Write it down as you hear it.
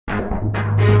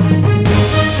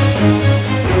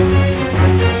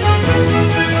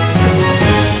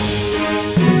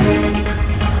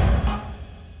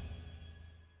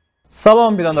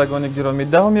салом бинандагони гиромӣ,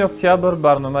 10 октябр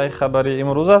барномаи хабарии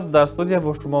имрӯз аст. Дар студия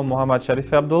бо шумо Муҳаммад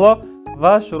Шарифи Абдулло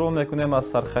ва шурӯъ мекунем аз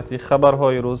сархати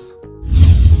хабарҳои рӯз.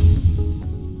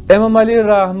 Эмомалӣ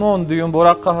Раҳмон,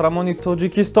 дуюмбора қаҳрамони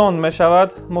Тоҷикистон мешавад.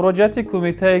 муроҷиати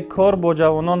кумитаи кор бо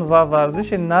ҷавонон ва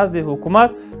варзиши назди ҳукумат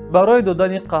барои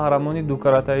додани қаҳрамони ду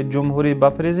каратаи ҷумҳурӣ ба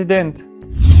президент.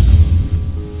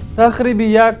 Тахриби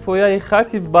як пояи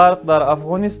хати барқ дар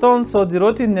Афғонистон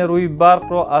содироти нерӯи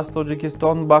барқро аз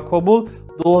Тоҷикистон ба Кобул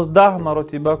 12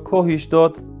 маротиба коҳиш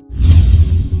дод.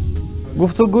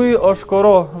 гуфтугӯи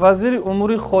ошкоро: вазири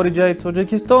умури хориҷаи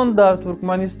Тоҷикистон дар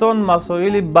Туркманистон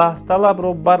масоили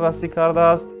баҳсталабро баррасӣ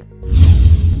кардааст.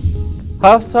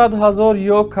 700 000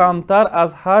 ё камтар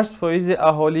аз 8%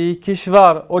 аҳолии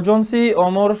кишвар. Ожонсии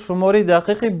омор шумори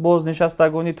дақиқи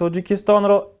бознишастагони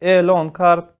Тоҷикистонро эълон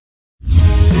кард.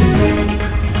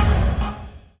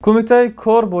 кумитаи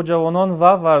кор бо ҷавонон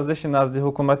ва варзиши назди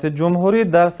ҳукумати ҷумҳурӣ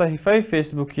дар саҳифаи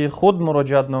фейсбукии худ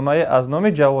муроҷиатномае аз номи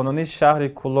ҷавонони шаҳри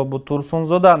Кулобу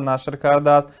Турсунзода нашр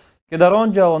кардааст, ки дар он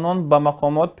ҷавонон ба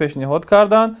мақомот пешниҳод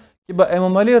карданд, ки ба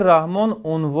Эмомалӣ Раҳмон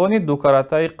унвони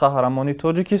дукаратаи қаҳрамони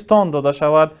Тоҷикистон дода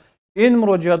шавад. ин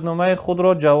муроҷиатномаи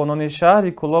худро ҷавонони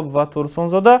шаҳри Кулоб ва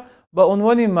Турсунзода ба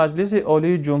унвони Маҷлиси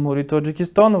Олии Ҷумҳурии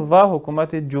Тоҷикистон ва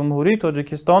ҳукумати Ҷумҳурии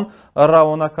Тоҷикистон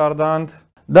равона карданд.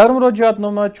 дар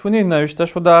муроҷиатнома чунин навишта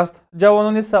шудааст: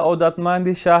 ҷавонони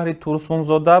саодатманди шаҳри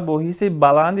Турсунзода бо ҳисси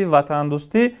баланди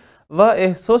ватандӯстӣ ва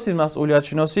эҳсоси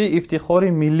масъулиятшиносии ифтихори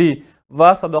миллӣ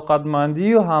ва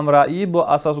садоқатмандию ҳамраъӣ бо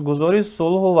асосгузори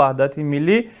сулҳу ваҳдати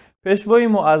миллӣ, пешвои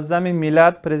муаззами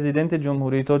миллат президенти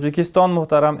ҷумҳурии Тоҷикистон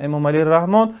муҳтарам Эмомалӣ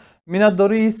Раҳмон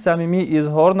миннатдории самимӣ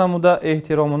изҳор намуда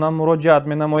эҳтиромона муроҷиат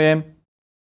менамоем.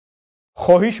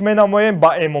 хоҳиш менамоем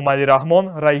ба Эмомалӣ Раҳмон,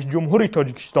 раисҷумҳури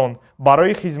Тоҷикистон,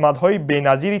 барои хизматҳои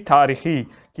беназири таърихӣ,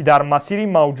 ки дар масири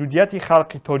мавҷудияти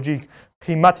халқи тоҷик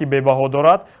қимати бебаҳо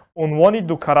дорад, унвони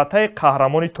дукаратаи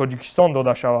қаҳрамони Тоҷикистон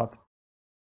дода шавад.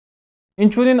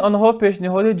 инчунин онҳо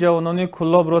пешниҳоди ҷавонони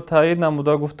Кулобро таъйид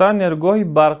намуда гуфтанд, нерӯгоҳи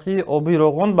барқии оби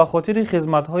Роғун ба хотири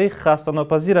хизматҳои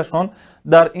хастанопазирашон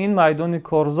дар ин майдони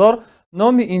корзор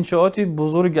номи иншооти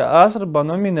бузурги аср ба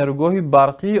номи нерӯгоҳи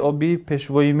барқии обии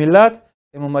пешвои миллат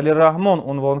Эмомалӣ Раҳмон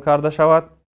унвон карда шавад.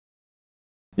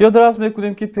 ёдрас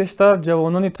мекунем, ки пештар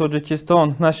ҷавонони Тоҷикистон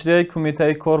нашрияи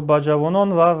кумитаи кор ба ҷавонон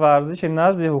ва варзиши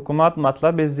назди ҳукумат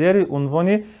матлаби зери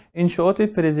унвони иншооти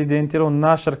президентиро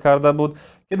нашр карда буд,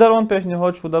 ки дар он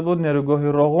пешниҳод шуда буд нерӯгоҳи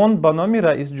Роғун ба номи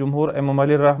раисҷумҳур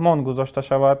Эмомалӣ Раҳмон гузошта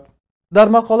шавад. дар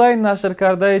мақолаи нашр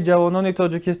кардаи ҷавонони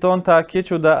Тоҷикистон таъкид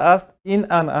шудааст, ин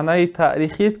анъанаи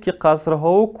таърихист, ки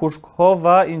қасрҳову кушкҳо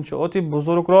ва иншооти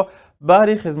бузургро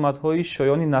баҳри хизматҳои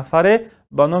шоёни нафаре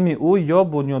ба номи ӯ ё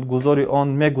бунёдгузори он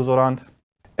мегузоранд.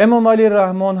 Эмомалӣ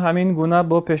Раҳмон ҳамин гуна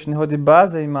бо пешниҳоди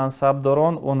баъзеи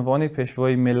мансабдорон унвони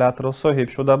пешвои миллатро соҳиб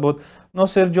шуда буд.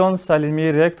 Носирҷон Салимӣ,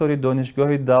 ректори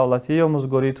донишгоҳи давлатии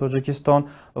омӯзгории Тоҷикистон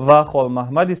ва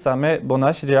Холмаҳмади Самеъ бо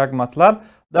нашри як матлаб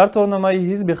дар тоъномаи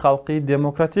Ҳизби халқии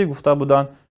демократӣ гуфта буданд,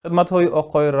 хидматҳои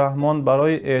оқои Раҳмон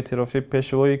барои эътирофи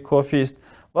пешвои кофист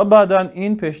ва баъдан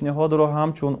ин пешниҳодро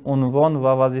ҳамчун унвон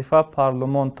ва вазифа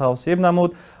парлумон тавсиб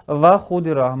намуд ва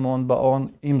худи Раҳмон ба он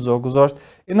имзо гузошт.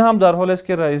 ин ҳам дар ҳолест,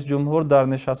 ки раисҷумҳур дар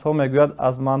нишастҳо мегӯяд: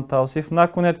 аз ман тавсиф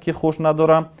накунед, ки хуш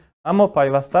надорам, аммо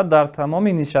пайваста дар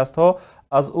тамоми нишастҳо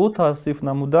аз ӯ тавсиф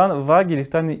намудан ва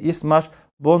гирифтани исмаш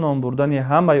бо ном бурдани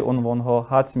ҳамаи унвонҳо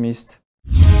ҳатмист.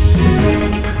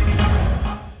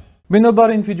 бинобар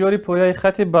инфиҷори пояи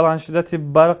хати баландшиддати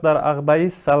барқ дар ағбаи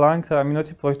Саланг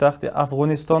таъминоти пойтахти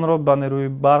Афғонистонро ба нерӯи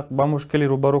барқ ба мушкилӣ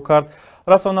рӯбарӯ кард.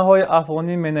 расонаҳои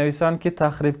афғонӣ менависанд, ки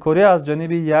тахрибкорӣ аз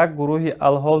ҷониби як гурӯҳи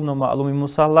алҳол номаълуми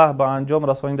мусаллаҳ ба анҷом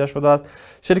расонида шудааст.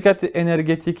 ширкати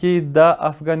энергетикии да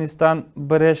Афғонистон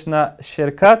Брешна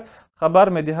ширкат хабар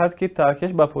медиҳад, ки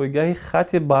таркиш ба пойгаҳи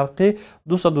хати барқӣ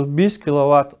 220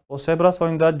 киловатт осеб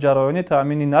расонида ҷараёни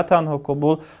таъмини на танҳо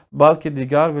Кобул, балки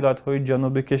дигар вилоятҳои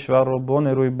ҷануби кишварро бо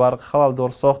нерӯи барқ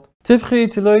халалдор сохт. тибқи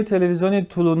иттилои телевизиони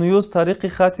Тулунюз, тариқи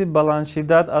хати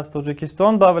баландшиддат аз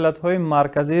Тоҷикистон ба вилоятҳои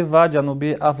марказӣ ва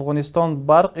ҷанубии Афғонистон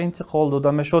барқ интиқол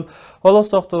дода мешуд. ҳоло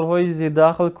сохторҳои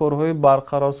зидахл корҳои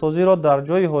барқарорсозиро дар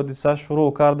ҷои ҳодиса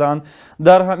шурӯъ карданд.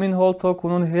 дар ҳамин ҳол то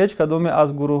кунун ҳеҷ кадоме аз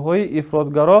гурӯҳҳои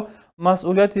ифротгаро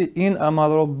масъулияти ин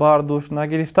амалро бар дӯш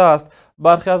нагирифтааст.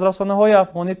 бархе аз расонаҳои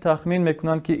афғонӣ тахмин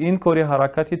мекунанд, ки ин кори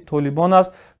ҳаракати Толибон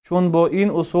аст, чун бо ин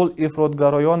усул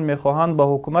ифротгароён мехоҳанд ба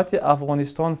ҳукумати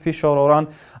Афғонистон фишор оранд.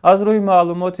 аз рӯи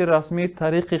маълумоти расмӣ,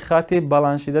 тариқи хати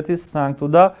баландшиддати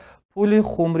Сангтуда пули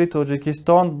хумри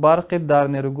Тоҷикистон барқи дар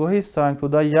нерӯгоҳи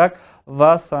Сангтуда 1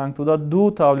 ва Сангтуда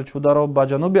 2 тавлидшударо ба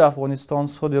ҷануби Афғонистон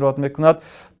содирот мекунад.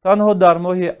 танҳо дар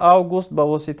моҳи август ба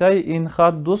воситаи ин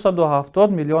хат 270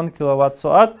 миллион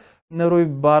киловатт-соат нерӯи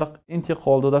барқ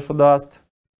интиқол дода шудааст.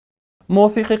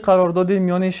 мувофиқи қарордоди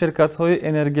миёни ширкатҳои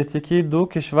энергетикии ду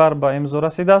кишвар ба имзо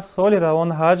расида, соли равон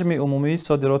ҳаҷми умумии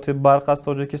содироти барқ аз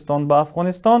Тоҷикистон ба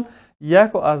Афғонистон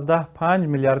 1,5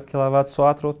 миллиард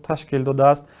киловатт-соатро ташкил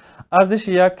додааст.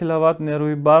 арзиши 1 киловатт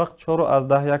нерӯи барқ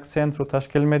 4,1 сентро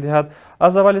ташкил медиҳад.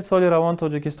 аз аввали соли равон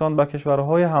Тоҷикистон ба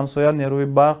кишварҳои ҳамсоя нерӯи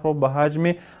барқро ба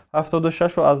ҳаҷми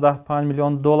 76,5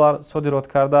 миллион доллар содирот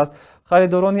кардааст.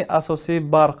 харидорони асосии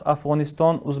барқ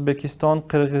Афғонистон, Узбекистон,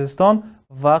 Қирғизистон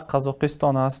ва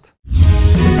Қазоқистон аст.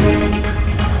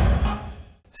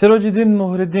 сироҷиддин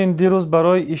муҳриддин дирӯз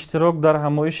барои иштирок дар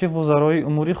ҳамоиши вузарои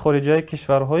умури хориҷаи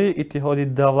кишварҳои иттиҳоди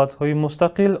давлатҳои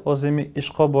мустақил озими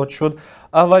ишқобод шуд.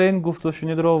 аввалин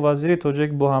гуфтушунидро вазири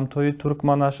тоҷик бо ҳамтои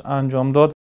туркманаш анҷом дод.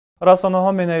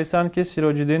 расонаҳо менависанд, ки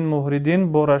сироҷиддин муҳриддин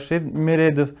бо Рашид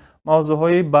Мередов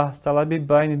мавзӯъҳои баҳсталаби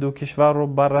байни ду кишварро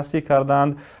баррасӣ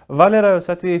кардаанд, вале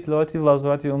раёсати иттилооти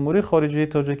вазорати умури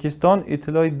хориҷии Тоҷикистон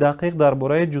иттилои дақиқ дар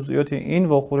бораи ҷузъиёти ин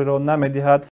вохӯриро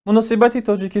намедиҳад. муносибати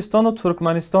Тоҷикистону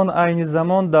Туркманистон айни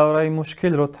замон давраи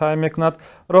мушкилро тай мекунад.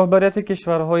 роҳбарияти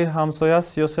кишварҳои ҳамсоя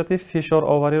сиёсати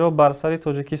фишоровариро бар сари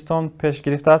Тоҷикистон пеш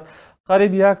гирифтааст.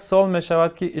 қариб 1 сол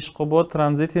мешавад, ки ишқобот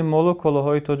транзити молу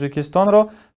колоҳои Тоҷикистонро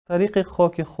тариқи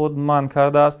хоки худ манъ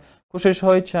кардааст.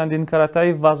 кӯшишҳои чандинкаратаи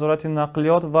вазорати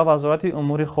нақлиёт ва вазорати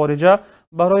умури хориҷа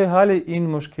барои ҳалли ин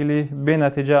мушкилӣ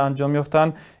бенатиҷа анҷом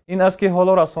ёфтанд. ин аст, ки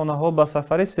ҳоло расонаҳо ба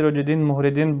сафари сироҷиддин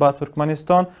муҳриддин ба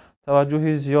Туркманистон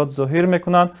таваҷҷӯҳи зиёд зоҳир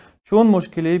мекунанд, чун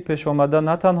мушкилии пешомада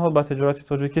на танҳо ба тиҷорати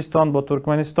Тоҷикистон бо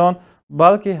Туркманистон,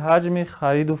 балки ҳаҷми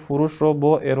хариду фурӯшро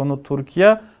бо Эрону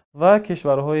Туркия ва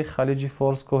кишварҳои халиҷи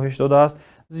Форс коҳиш додааст.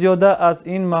 зиёда аз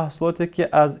ин маҳсулоте, ки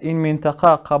аз ин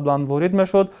минтақа қаблан ворид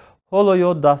мешуд, ҳоло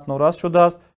ё дастнорас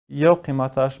шудааст, ё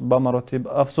қиматаш ба маротиб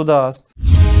афзудааст.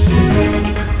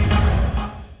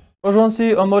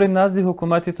 Ожонсии омори назди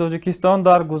ҳукумати Тоҷикистон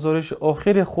дар гузориши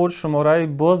охири худ шумораи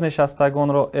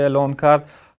бознишастагонро эълон кард.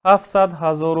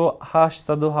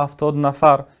 700,870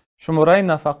 нафар. шумораи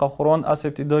нафақахӯрон аз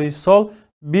ибтидои сол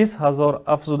 20,000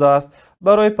 афзудааст.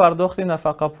 барои пардохти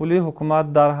нафақапулӣ ҳукумат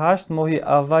дар 8 моҳи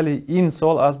аввали ин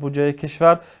сол аз буҷаи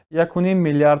кишвар 1,5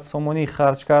 миллиард сомонӣ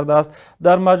харҷ кардааст.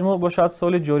 дар маҷмӯъ бошад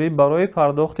соли ҷорӣ барои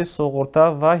пардохти суғурта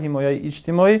ва ҳимояи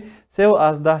иҷтимоӣ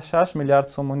 3,6 миллиард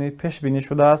сомонӣ пешбинӣ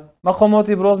шудааст. мақомот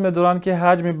иброз медоранд, ки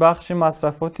ҳаҷми бахши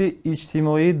масрафоти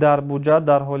иҷтимоӣ дар буҷа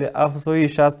дар ҳоли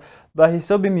афзоиш аст. ба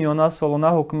ҳисоби миёна солона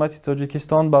ҳукумати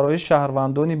Тоҷикистон барои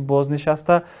шаҳрвандони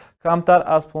бознишаста камтар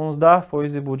аз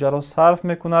 15% буҷаро сарф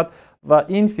мекунад ва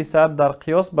ин фисад дар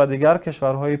қиёс ба дигар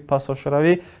кишварҳои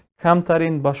пасошравӣ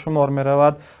камтарин ба шумор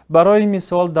меравад. барои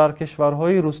мисол дар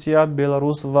кишварҳои Русия,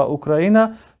 Беларус ва Украина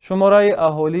шумораи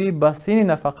аҳолии ба синни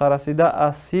нафақарасида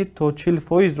аз 30 то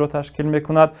 40%ро ташкил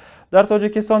мекунад. дар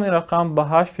Тоҷикистон ин рақам ба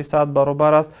 8%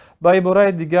 баробар аст. ба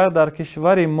ибораи дигар дар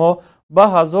кишвари мо ба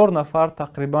 1000 нафар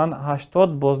тақрибан 80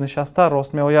 бознишаста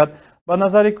рост меояд. ба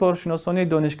назари коршиносони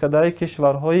донишкадаи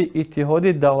кишварҳои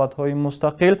иттиҳоди давлатҳои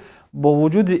мустақил бо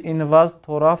вуҷуди ин вазъ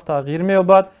то рафт тағйир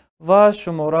меёбад ва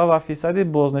шумора ва фисади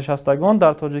бознишастагон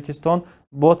дар Тоҷикистон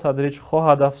бо тадриҷ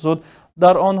хоҳад афзуд.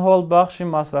 дар он ҳол бахши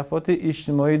масрафоти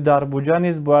иҷтимоӣ дар буҷа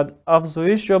низ бояд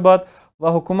афзоиш ёбад ва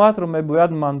ҳукуматро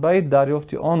мебояд манбаи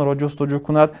дарёфти онро ҷустуҷӯ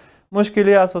кунад.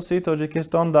 мушкилии асосии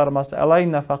Тоҷикистон дар масъалаи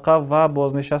нафақа ва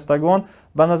бознишастагон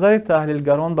ба назари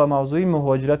таҳлилгарон ба мавзӯи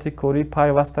муҳоҷирати корӣ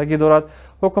пайвастагӣ дорад.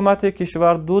 ҳукумати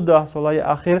кишвар 2 даҳсолаи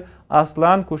ахир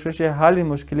аслан кӯшиши ҳалли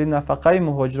мушкили нафақаи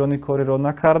муҳоҷирони кориро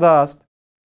накардааст.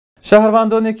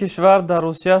 шаҳрвандони кишвар дар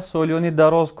Русия солиёни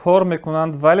дароз кор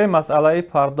мекунанд, вале масъалаи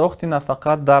пардохти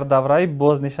нафақа дар давраи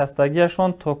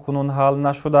бознишастагиашон то кунун ҳал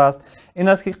нашудааст. ин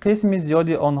аст, ки қисми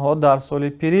зиёди онҳо дар соли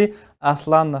пирӣ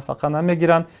аслан нафақа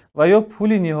намегиранд ва ё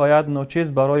пули ниҳоят ночиз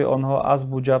барои онҳо аз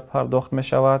буҷа пардохт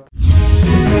мешавад.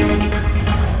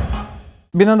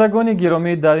 бинандагони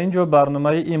гиромӣ, дар ин ҷо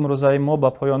барномаи имрӯзаи мо ба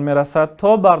поён мерасад.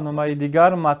 то барномаи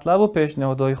дигар матлабу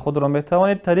пешниҳодҳои худро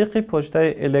метавонед тариқи почтаи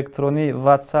электронӣ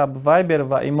WhatsApp, Viber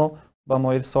ва имо ба мо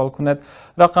ирсол кунед.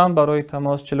 рақам барои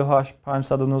тамос 48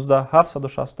 519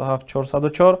 767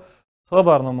 404. то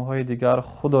барномаҳои дигар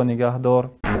худо нигаҳдор.